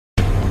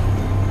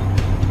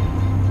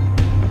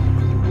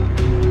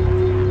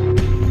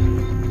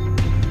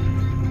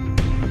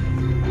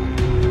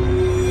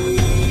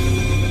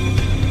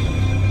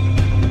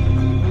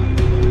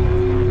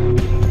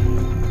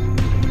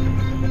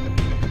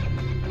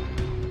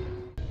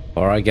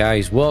Alright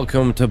guys,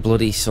 welcome to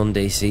Bloody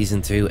Sunday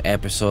Season 2,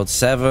 Episode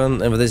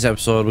 7, and for this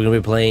episode we're going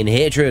to be playing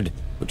Hatred,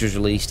 which was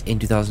released in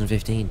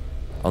 2015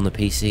 on the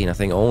PC, and I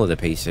think only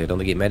the PC, I don't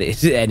think it made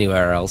it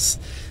anywhere else.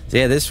 So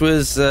yeah, this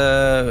was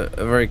a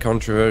very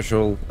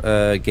controversial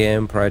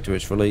game prior to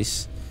its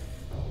release.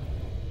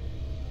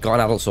 Got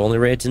an adults only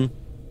rating,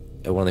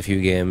 one of the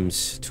few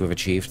games to have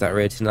achieved that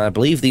rating, and I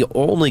believe the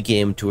only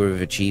game to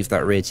have achieved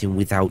that rating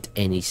without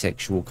any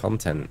sexual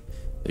content,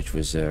 which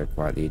was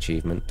quite the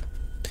achievement.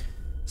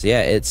 So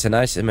yeah, it's an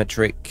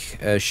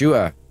isometric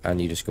shooter,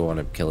 and you just go on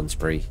a killing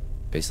spree.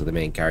 Basically, the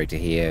main character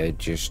here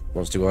just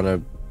wants to go on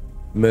a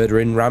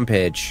murdering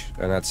rampage,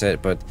 and that's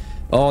it. But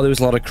oh, there was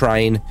a lot of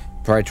crying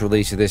prior to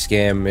release of this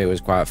game. It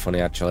was quite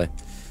funny, actually.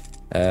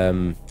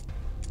 So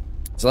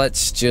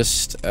let's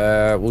just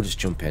we'll just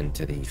jump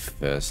into the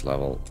first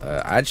level.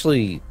 I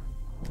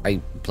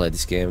played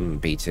this game and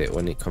beat it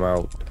when it came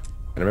out.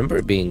 I remember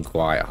it being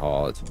quite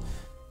hard.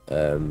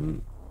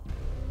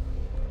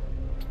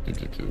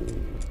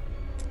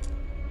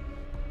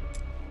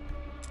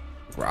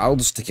 I'll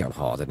just stick it on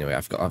hard anyway.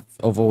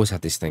 I've always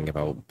had this thing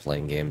about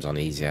playing games on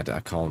easy. I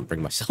can't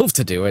bring myself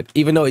to do it,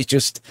 even though it's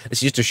just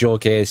a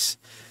showcase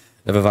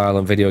of a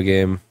violent video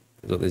game.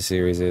 What this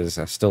series is,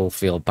 I still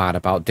feel bad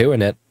about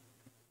doing it.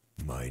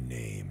 My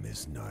name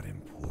is not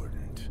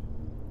important.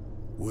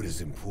 What is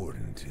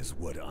important is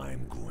what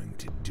I'm going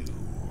to do.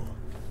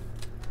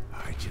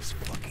 I just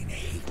fucking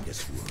hate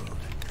this world,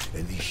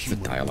 and these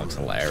human dialogue's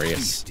worms hilarious.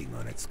 feasting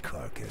on its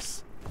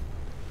carcass.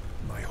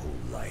 My whole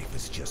life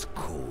is just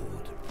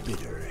cold,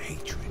 bitter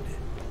hatred.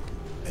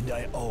 And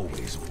I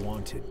always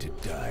wanted to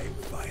die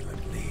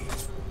violently.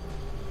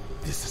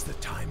 This is the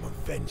time of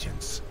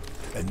vengeance,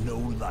 and no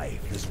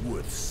life is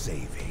worth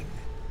saving.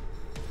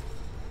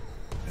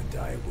 And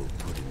I will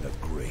put in the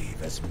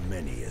grave as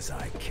many as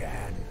I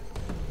can.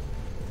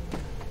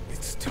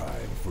 It's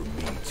time for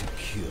me to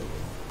kill.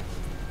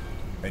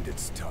 And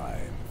it's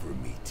time for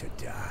me to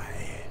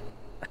die.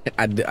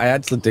 I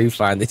actually do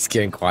find this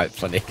game quite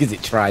funny because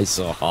it tries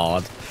so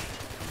hard,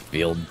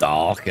 feel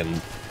dark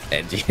and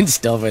edgy and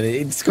stuff, and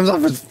it just comes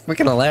off as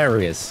fucking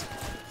hilarious.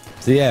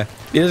 So yeah,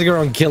 he doesn't go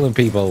around killing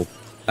people.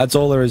 That's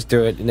all there is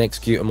to it, and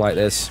execute them like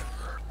this.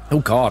 Oh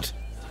god,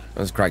 I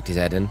just cracked his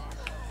head in.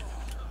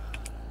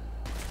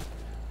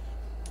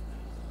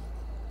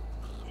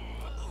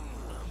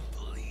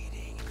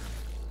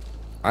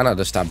 And I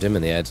just stabbed him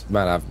in the head.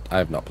 Man,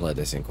 I've not played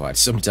this in quite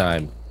some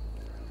time,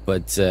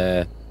 but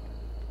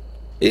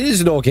it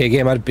is an okay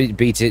game. I'd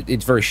beat it.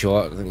 It's very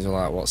short. I think it's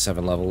like, what,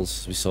 7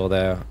 levels we saw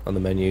there on the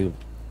menu.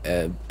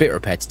 Bit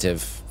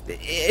repetitive.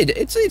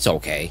 It's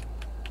okay.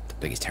 I don't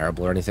think it's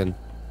terrible or anything.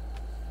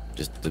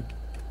 Just the,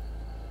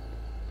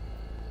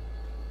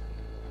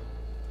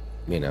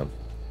 you know,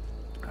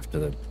 after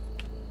the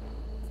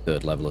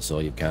 3rd level or so,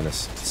 you've kind of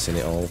seen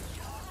it all.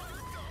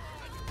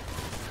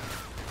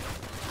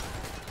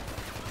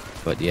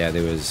 But yeah,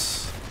 there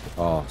was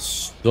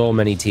so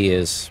many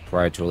tears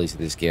prior to release of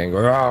this game.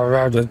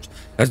 Oh,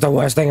 that's the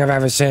worst thing I've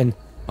ever seen.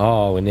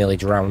 Oh, we nearly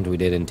drowned. We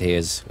did in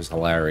tears. It was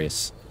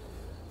hilarious.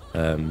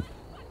 You know,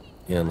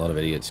 a lot of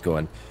idiots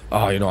going,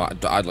 oh, you know,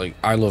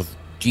 I love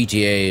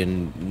GTA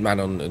and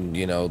Manon and,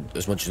 you know,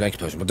 as much as the next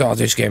person, but oh,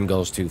 this game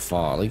goes too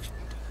far. Like,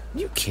 are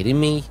you kidding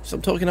me?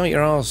 Stop talking out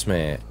your arse,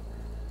 mate.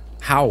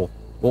 How?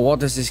 Well, what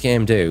does this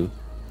game do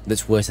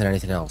that's worse than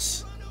anything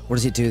else? What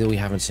does it do that we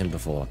haven't seen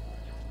before?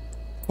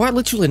 Quite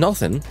literally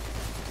nothing.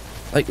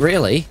 Like,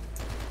 really?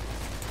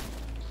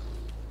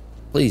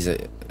 Please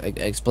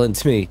explain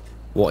to me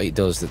what it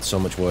does that's so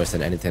much worse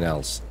than anything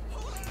else.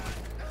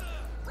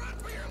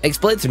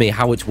 Explain to me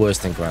how it's worse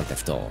than Grand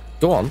Theft Auto.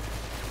 Go on.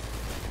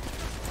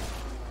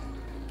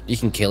 You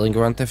can kill in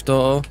Grand Theft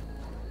Auto.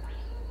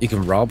 You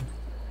can rob.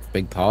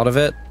 Big part of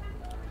it.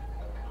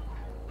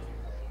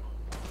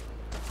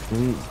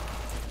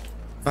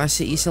 Vice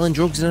City selling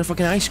drugs and a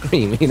fucking ice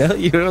cream, you know?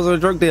 You're also a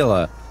drug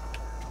dealer.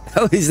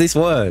 How is this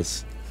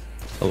worse?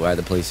 Oh, right,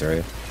 the police are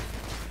here.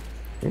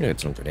 We're gonna get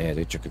some grenades.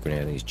 They chuck a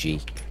grenade in his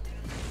G.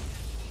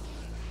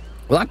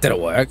 Well, that didn't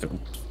work.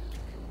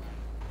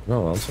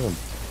 Oh, well, so...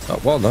 Oh,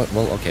 well, no,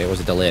 well, okay, it was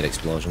a delayed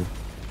explosion.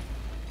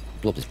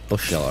 Blew up this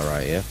bush shelter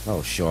right here.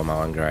 I'll show him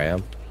how angry I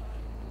am.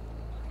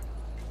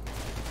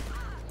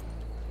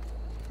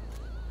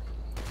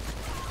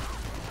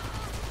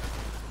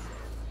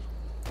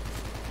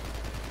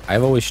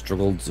 I've always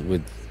struggled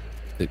with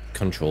the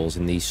controls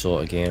in these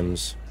sort of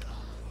games.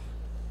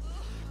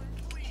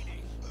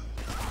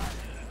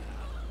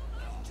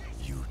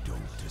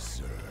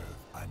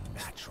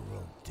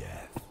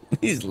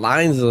 These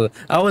lines are...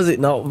 How is it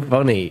not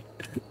funny?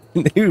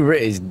 Who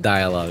wrote his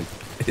dialogue?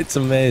 It's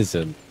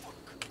amazing.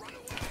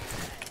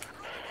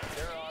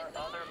 There are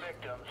other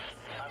victims.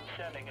 I'm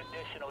sending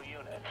additional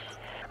units.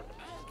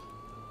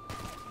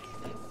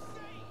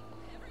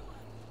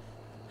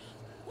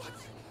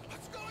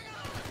 What's going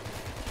on?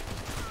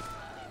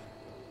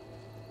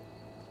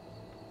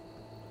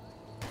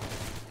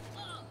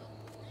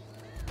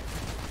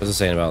 As I was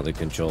saying about the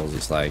controls,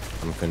 it's like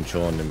I'm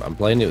controlling them. I'm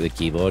playing it with a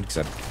keyboard because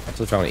I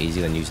actually found it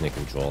easier than using a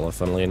controller,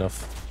 funnily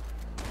enough.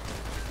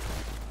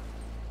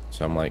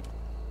 So I'm like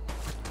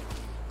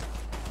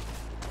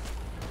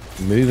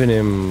moving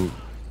him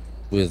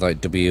with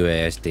like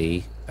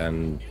WASD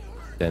and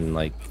then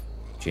like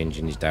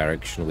changing his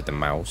direction with the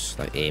mouse,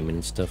 like aiming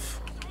and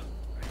stuff.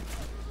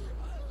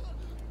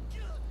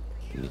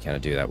 And you kind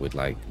of do that with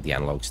like the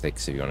analog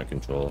sticks if you want to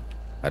control.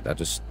 I've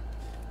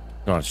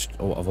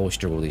always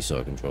struggled with these sort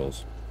of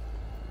controls.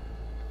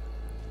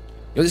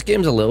 You know, this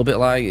game's a little bit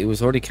like, it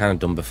was already kind of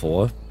done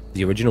before.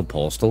 The original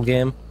Postal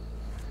game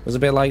was a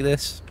bit like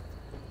this.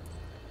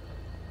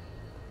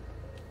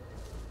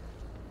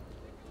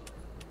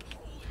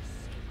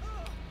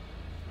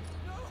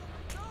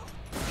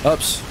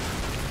 Oops.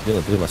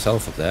 Nearly blew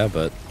myself up there,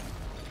 but...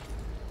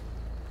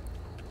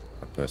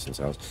 that person's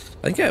house.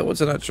 I think, yeah,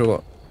 what's an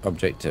actual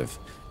objective?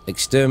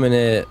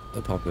 Exterminate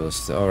the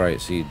populace. Alright,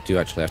 so you do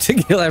actually have to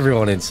kill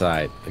everyone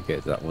inside.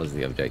 Okay, that was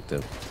the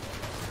objective.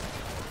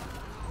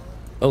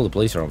 Oh, the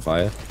police are on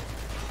fire.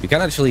 You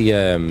can actually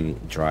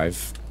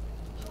drive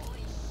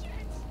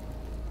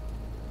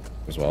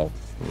as well.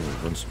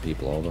 Run some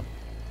people over.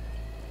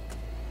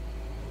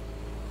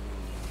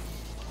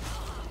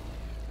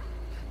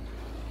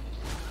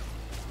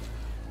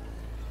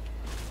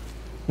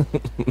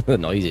 The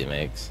noise it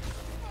makes.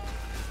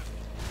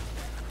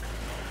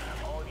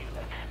 All units,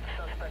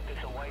 suspect is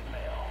a white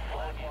male.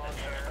 All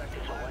units, suspect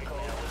is a white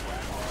male with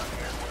black long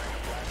hair wearing a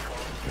black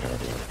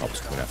coat.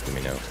 Cops coming after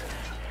me now.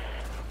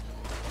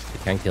 They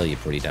can kill you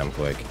pretty damn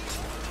quick.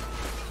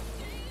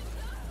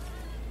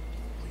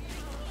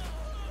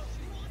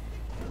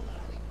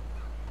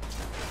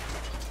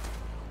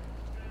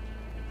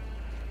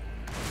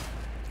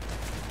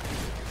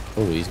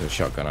 Oh, he's got a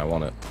shotgun. I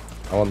want it.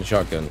 I want the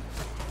shotgun.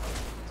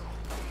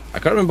 I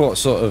can't remember what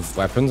sort of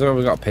weapons are.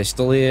 We got a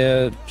pistol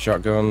here,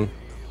 shotgun,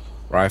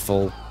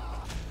 rifle.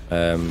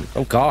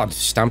 Oh god,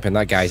 stamping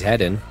that guy's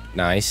head in.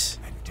 Nice.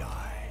 And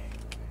die.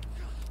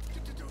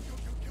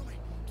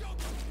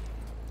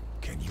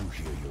 Can you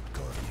hear your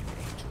guardian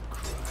angel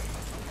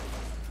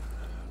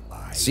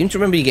cry? Seem to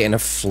remember you getting a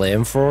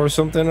flamethrower or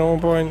something at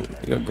one point.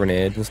 You got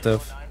grenades and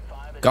stuff.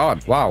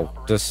 God, wow,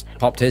 just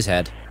popped his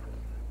head.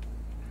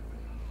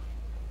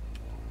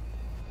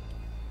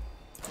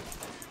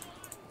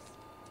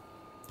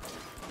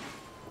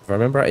 If I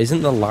remember,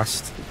 isn't the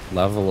last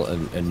level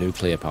a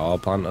nuclear power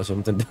plant or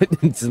something?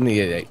 Doesn't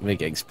he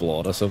make it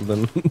explode or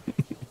something?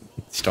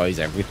 Destroys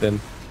everything.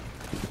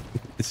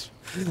 It's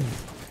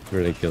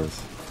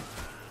ridiculous.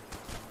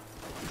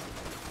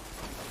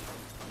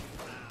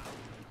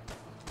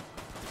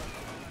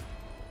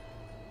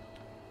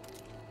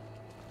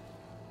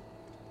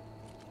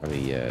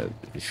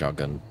 The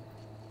shotgun.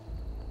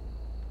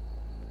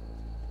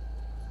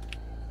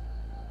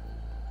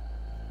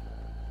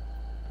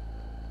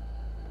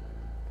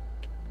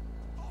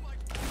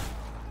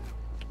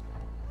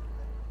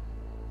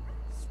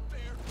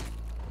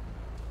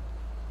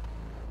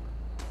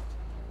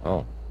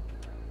 Oh.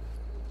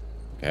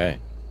 Okay.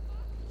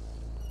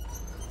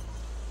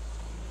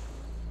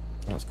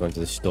 Let's go into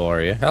the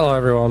store here. Hello,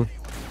 everyone.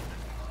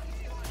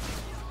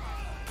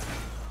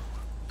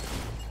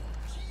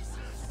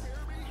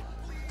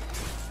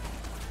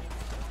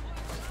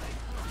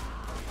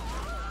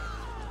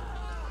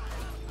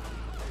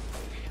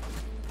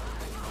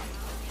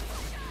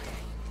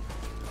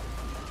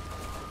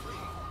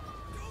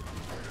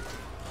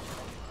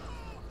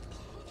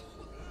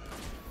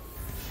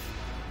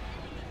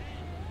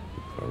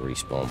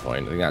 Respawn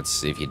point. I think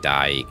that's if you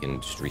die, you can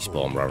just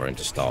respawn rather than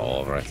just start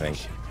over, I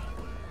think.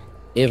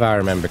 If I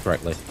remember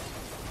correctly.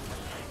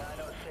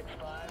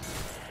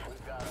 9065,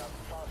 we've got a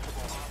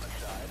possible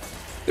homicide.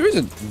 There is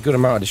a good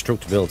amount of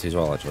destructibility as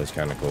well, actually. It's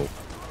kind of cool.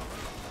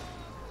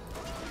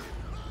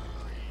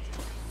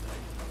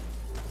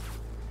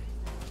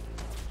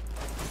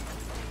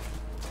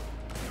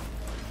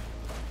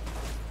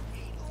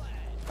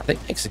 I think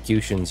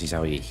executions is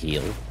how you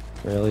heal.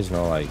 Really, there's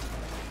no like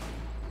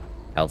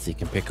health you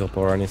can pick up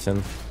or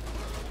anything.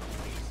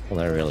 Well,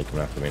 they're really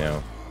coming after me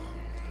now.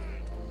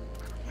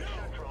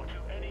 Central to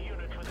any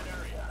units within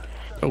area.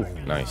 Oh,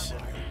 nice. My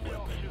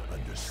weapon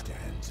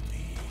understands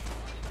me.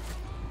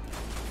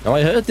 Now,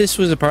 I heard this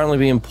was apparently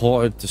being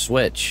ported to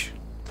Switch.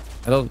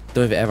 I don't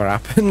know if it ever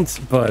happened,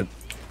 but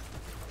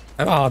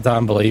I have a hard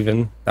time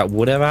believing that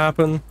would ever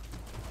happen.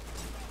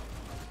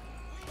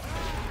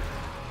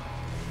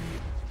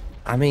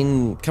 I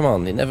mean, come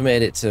on, it never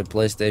made it to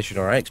PlayStation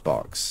or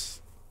Xbox.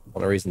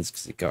 One of the reasons is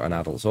because it got an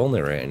adults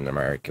only rating in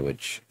America,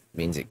 which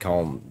means it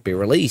can't be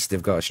released. They've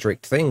got a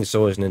strict thing,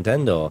 so is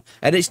Nintendo.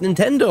 And it's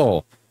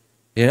Nintendo!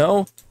 You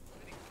know?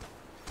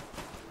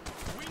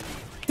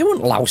 They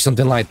wouldn't allow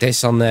something like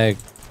this on their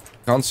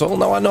console.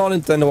 No, I know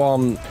Nintendo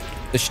aren't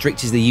as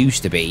strict as they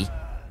used to be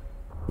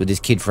with this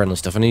kid-friendly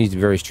stuff. I know to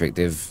be very strict.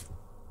 They've,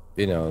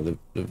 you know,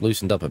 they've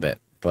loosened up a bit,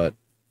 but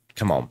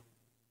come on.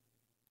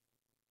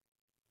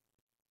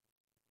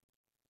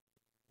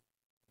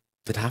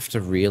 They'd have to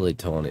really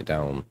tone it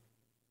down.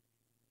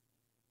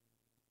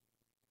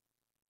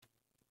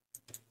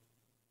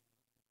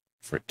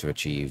 For it to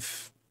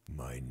achieve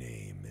My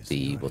name is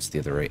the, what's the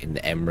other rating?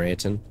 The M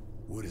rating?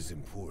 What is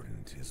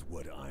important is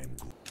what I'm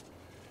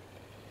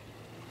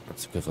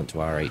That's equivalent to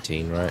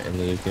R18, right, in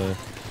the UK?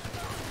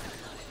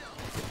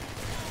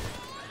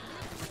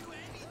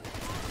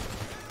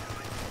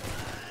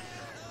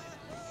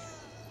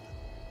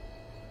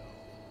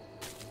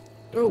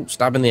 Oh,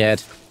 stab in the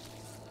head.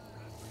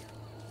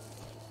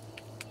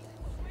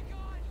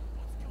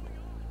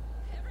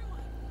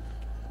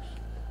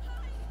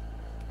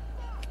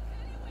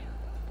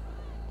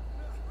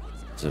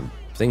 There's a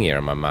thing here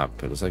on my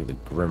map. It looks like the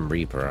Grim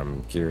Reaper.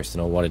 I'm curious to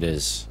know what it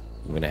is.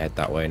 I'm gonna head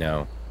that way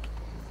now.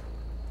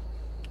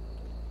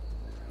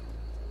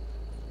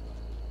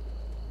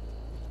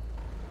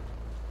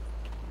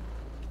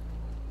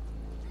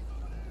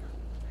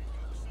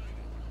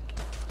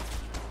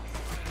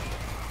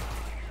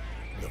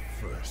 The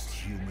first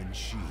human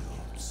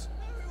shields.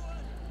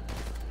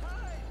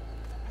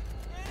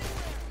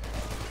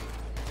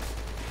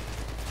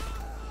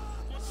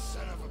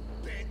 Son of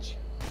a bitch.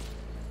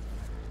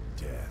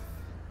 Death.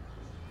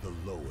 The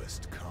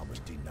lowest common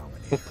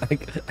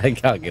denominator. I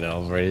can't get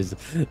over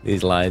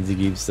these lines he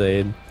keeps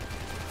saying.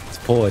 It's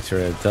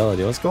poetry, I'm telling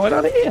you. What's going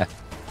on here?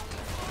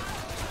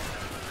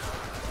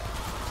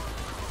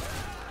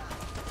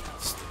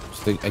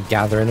 Just a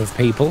gathering of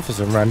people for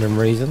some random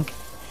reason.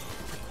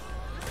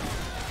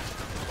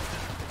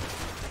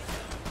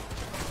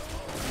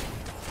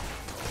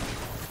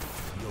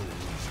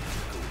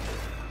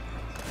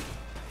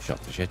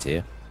 Shot the shit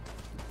here.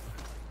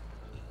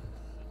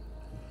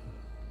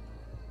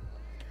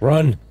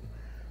 Run!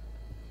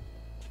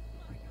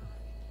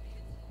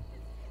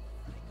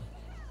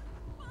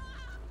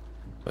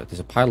 But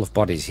there's a pile of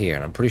bodies here,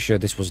 and I'm pretty sure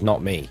this was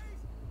not me.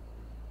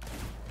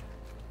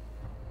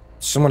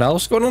 Someone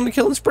else going on the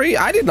killing spree?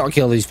 I did not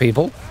kill these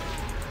people.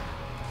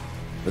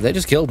 But they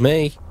just killed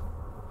me.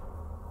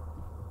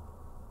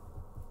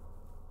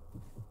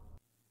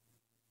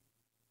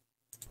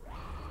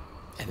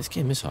 Yeah, this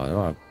game is hard. I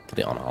know I put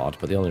it on hard,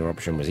 but the only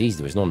option was easy.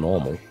 There was no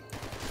normal.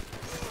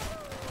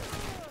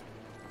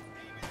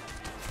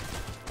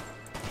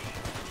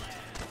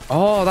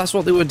 Oh, that's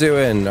what they were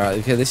doing. Right,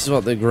 okay, this is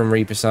what the Grim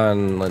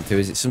Reaper-san went to.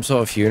 Is it some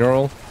sort of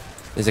funeral?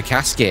 There's a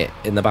casket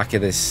in the back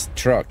of this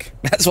truck.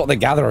 That's what the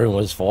gathering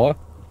was for.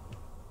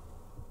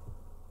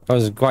 I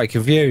was quite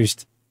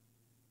confused.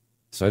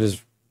 So I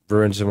just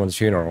ruined someone's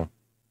funeral.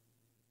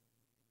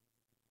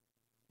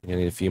 You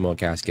need a few more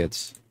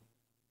caskets.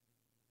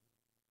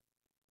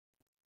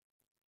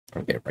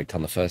 I'm getting right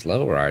on the first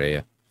level right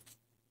here.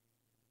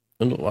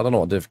 I don't know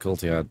what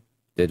difficulty I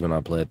did when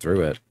I played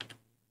through it.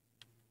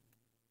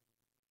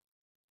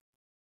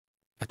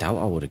 I doubt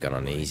I would have gone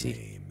on easy.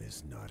 Name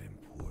is not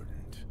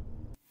important.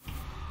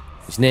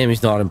 His name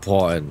is not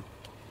important.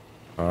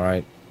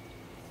 Alright.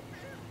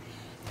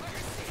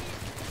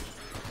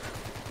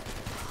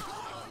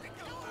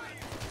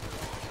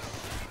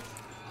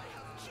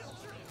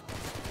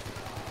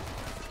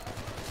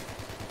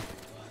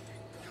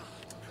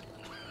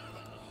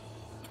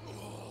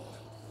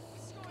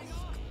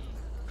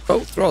 Oh,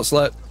 throat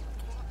slit.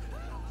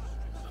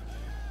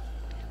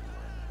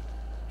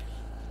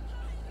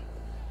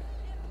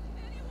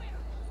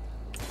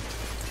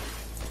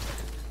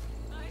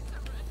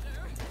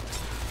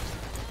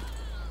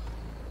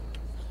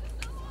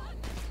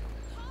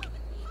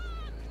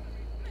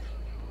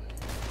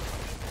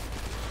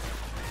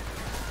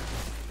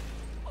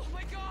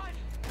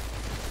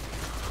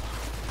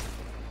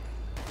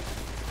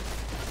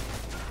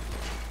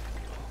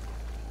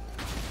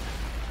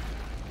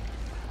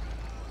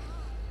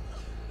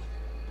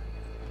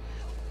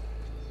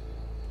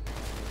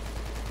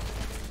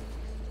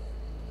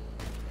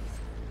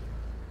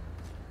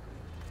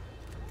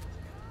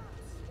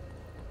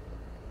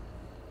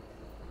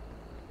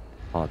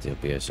 Party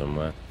up here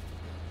somewhere.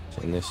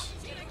 It's in this.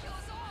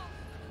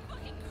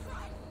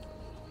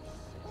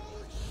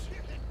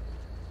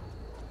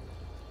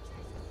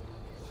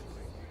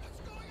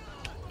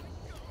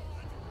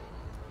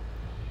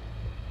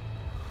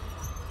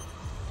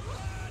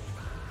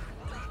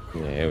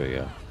 Yeah, here we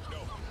go.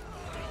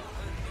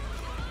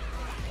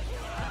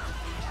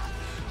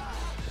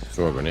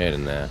 Throw a grenade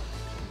in there.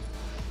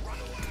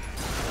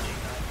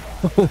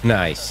 Oh,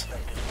 nice.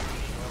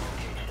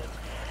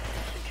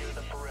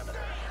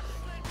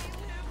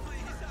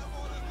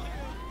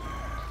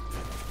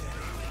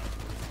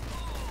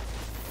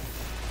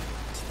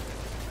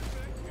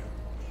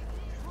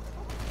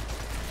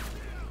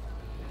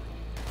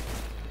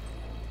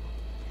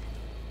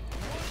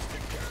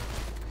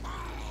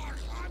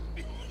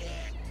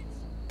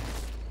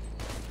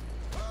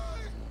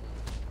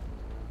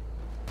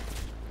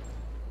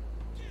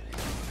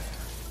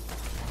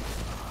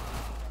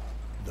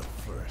 The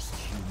first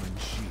human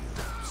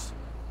shields.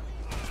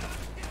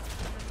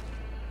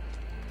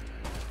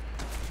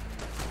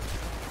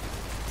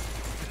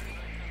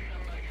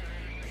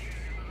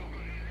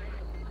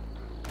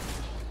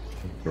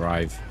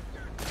 Drive.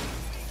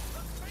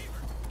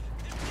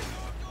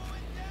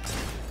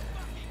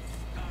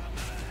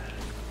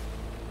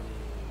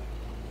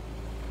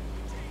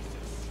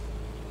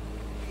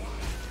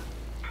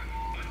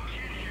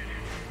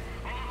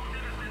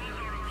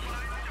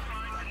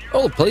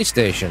 Oh, the police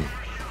station.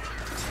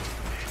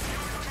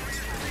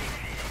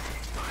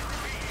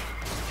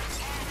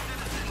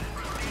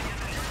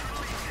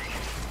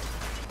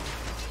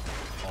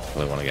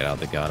 Probably want to get out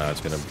the gun. Now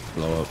it's going to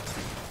blow up. Birds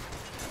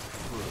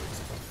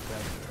of a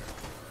feather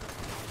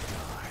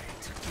die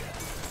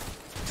together.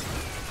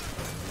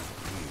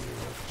 Fear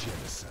of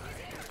genocide.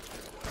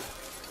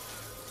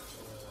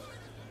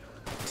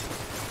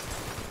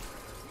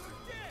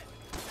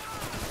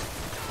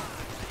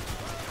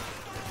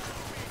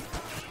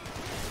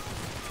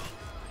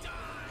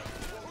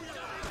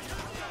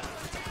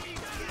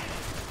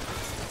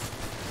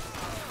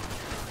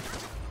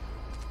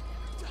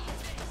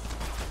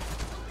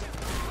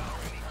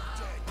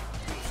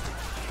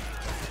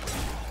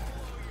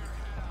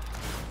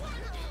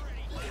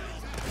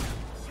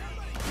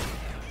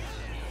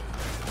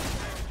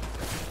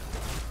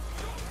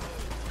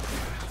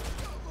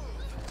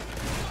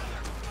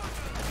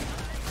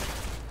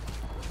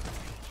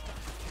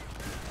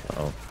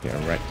 Oh,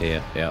 getting wrecked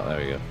here. Yeah, there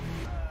we go.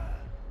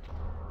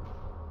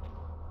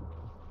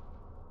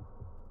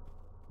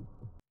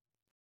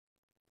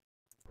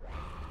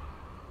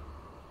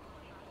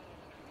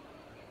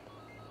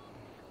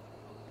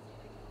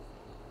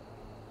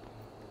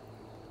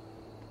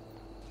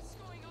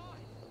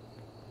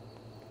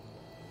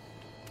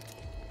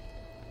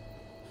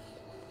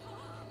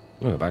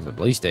 We'll go back to the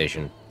police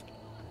station.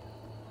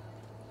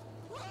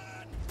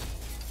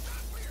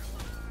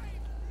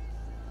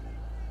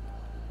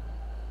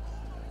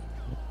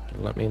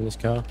 Let me in this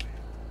car.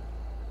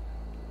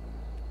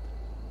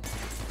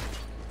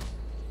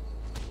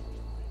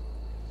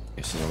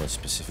 Guess it's on a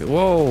specific.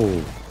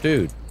 Whoa,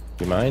 dude,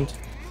 do you mind?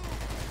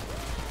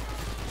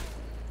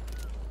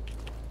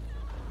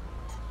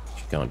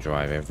 You can't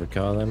drive every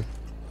car then.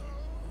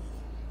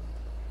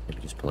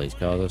 Maybe just police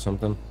cars or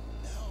something.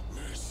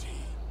 Mercy.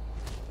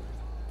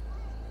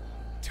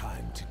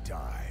 Time to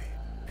die,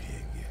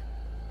 pig.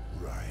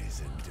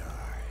 Rise and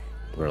die.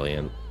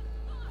 Brilliant.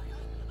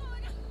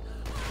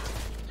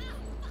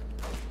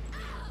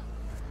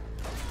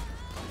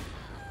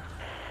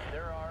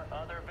 There are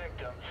other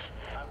victims.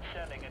 I'm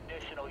sending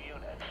additional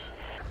units.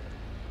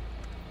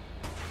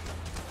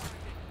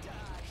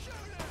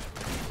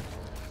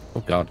 Oh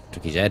god,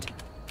 took his head.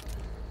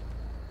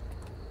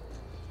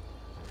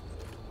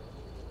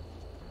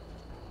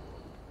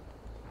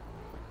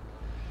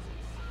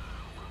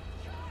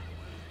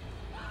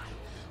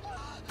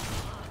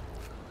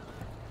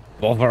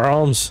 Both our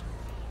arms.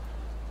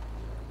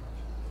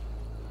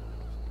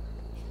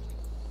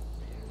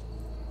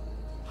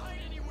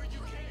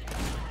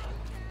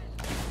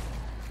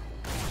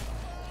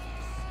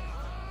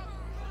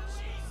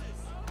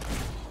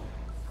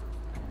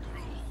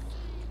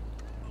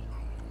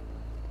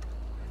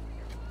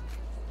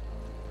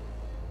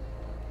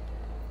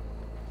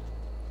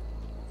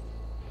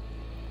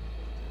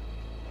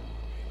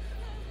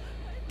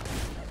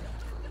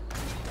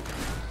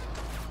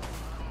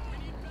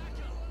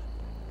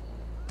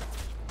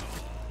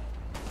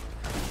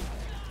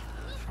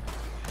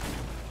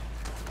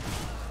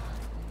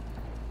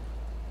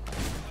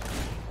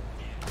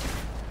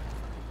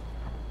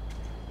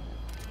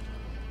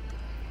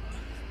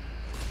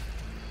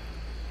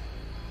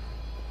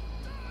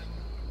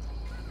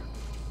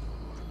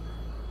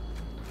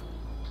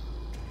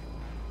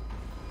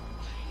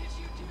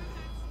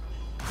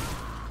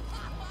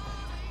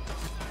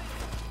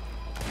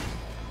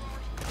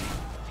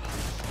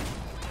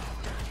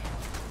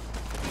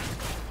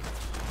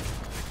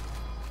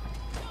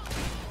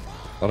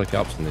 A lot of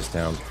cops in this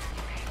town.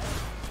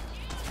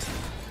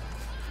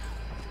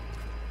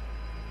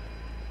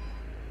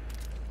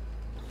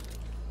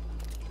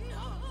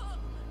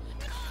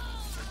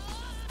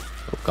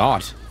 Oh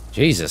god,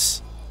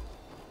 Jesus.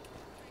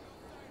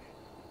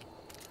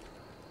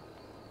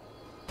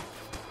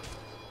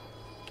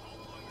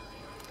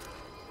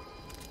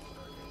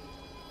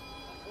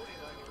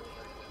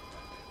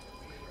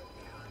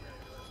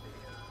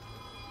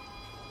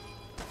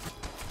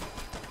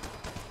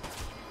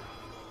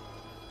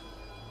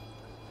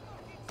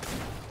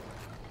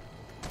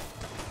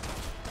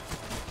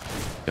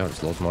 God,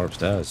 there's loads more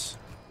upstairs.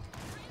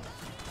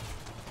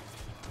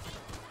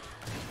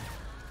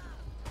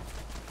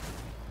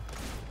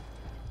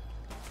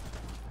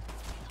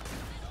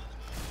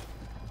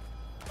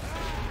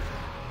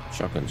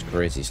 Shotgun's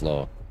crazy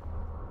slow.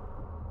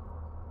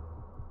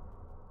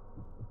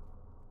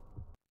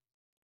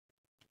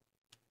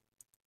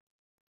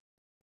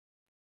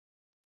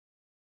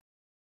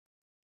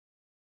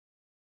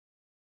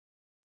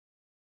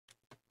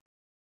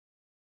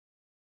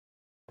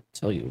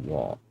 Tell you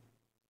what.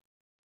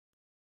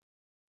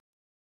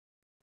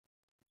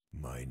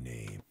 My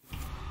name.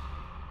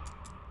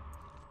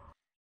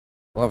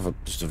 We'll have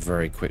just a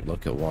very quick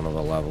look at one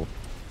other level.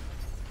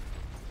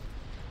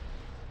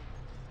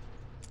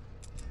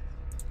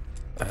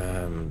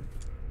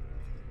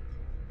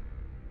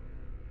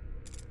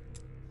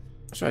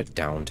 Let's try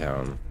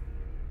downtown.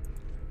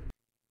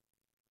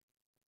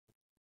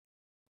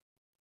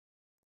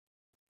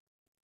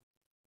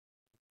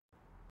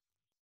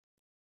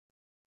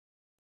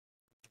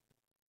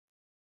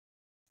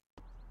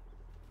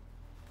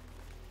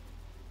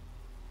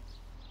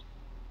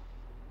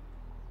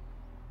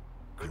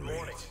 Good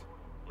morning.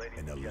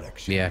 An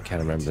election. Yeah, I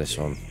can't remember this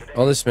one.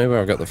 Oh, this is maybe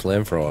where I got the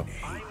flamethrower.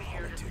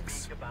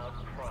 Politics.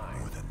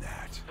 More than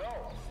that,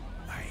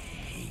 I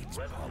hate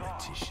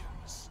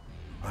politicians.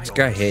 This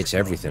guy hates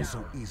everything.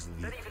 So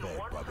easily fed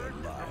by their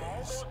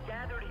lies.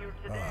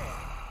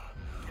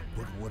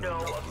 But what a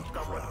lucky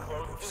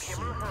crowd of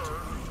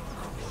soon-to-be.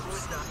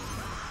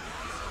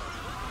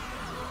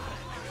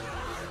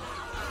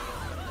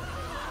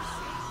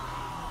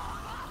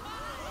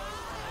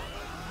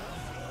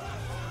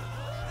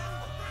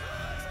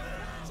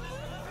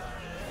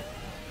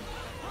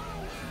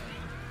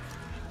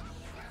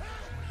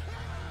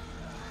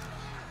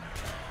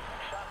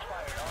 Shots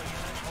fired. All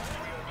units.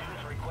 1302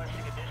 is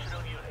requesting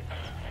additional units.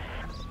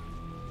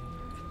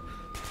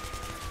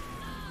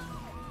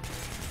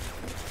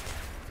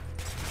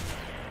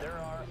 There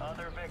are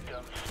other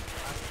victims.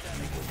 I'm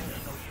sending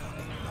additional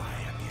units.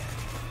 Lie again.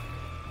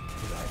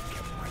 But I've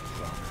kept my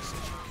promise,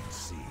 as you can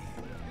see. You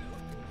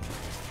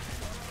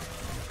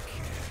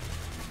can't.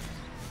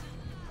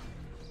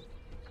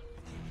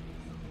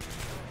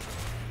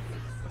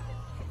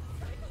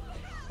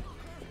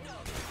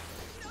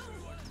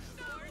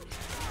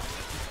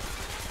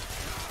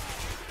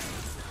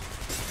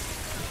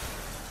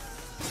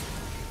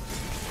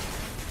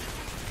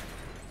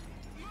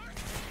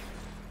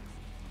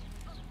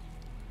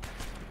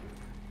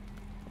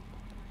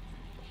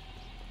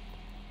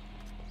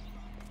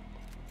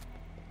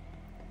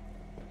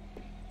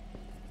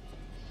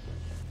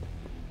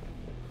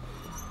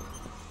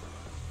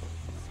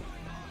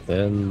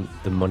 Then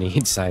the money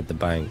inside the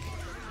bank.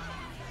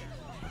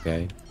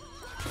 Okay.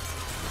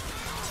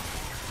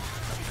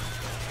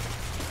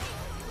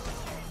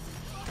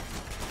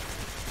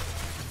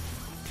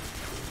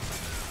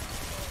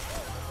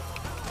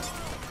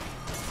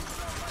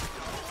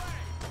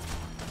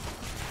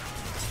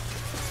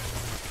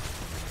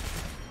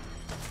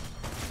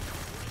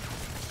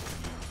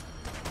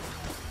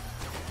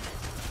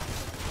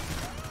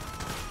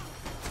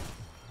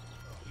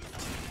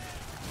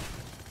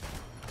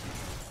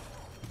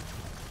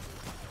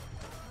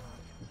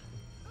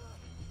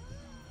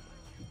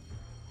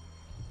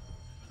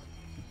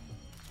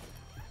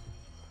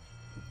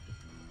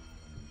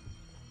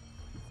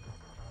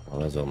 Well,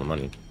 there's all the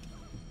money.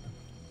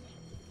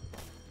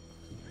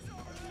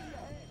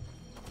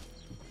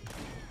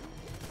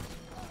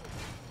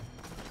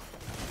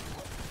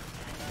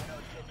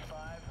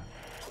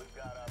 We've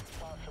got a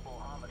possible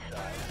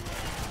homicide.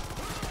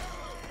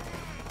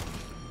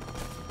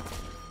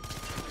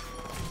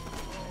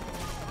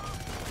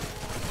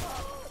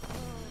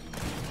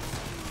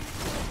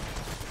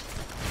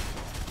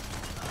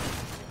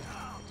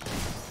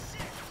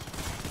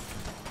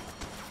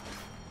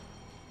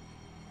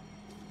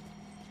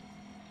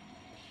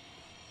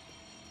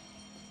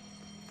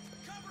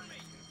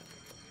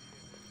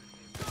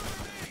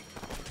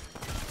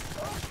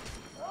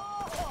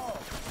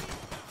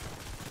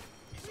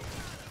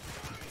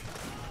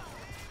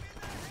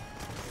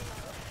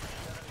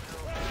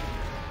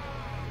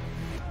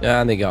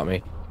 Yeah, and they got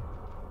me.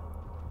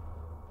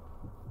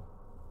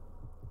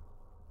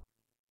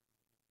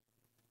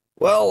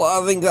 Well,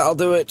 I think that'll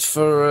do it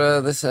for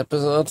this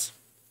episode.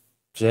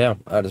 So yeah,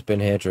 that has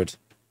been Hatred.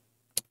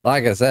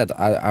 Like I said,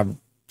 I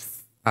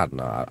don't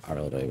know. I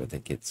really don't even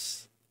think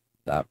it's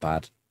that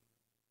bad.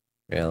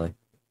 Really,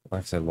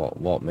 like I said,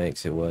 what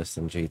makes it worse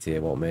than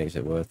GTA? What makes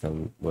it worse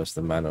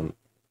than Manhunt?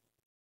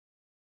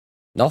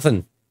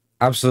 Nothing.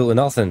 Absolutely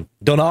nothing.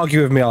 Don't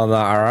argue with me on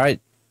that. All right,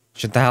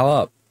 shut the hell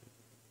up.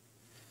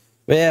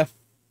 But yeah,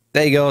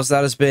 there you go. So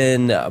that has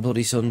been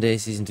Bloody Sunday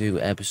Season 2,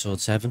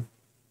 Episode 7.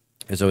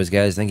 As always,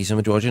 guys, thank you so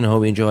much for watching. I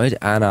hope you enjoyed,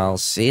 and I'll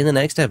see you in the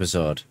next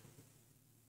episode.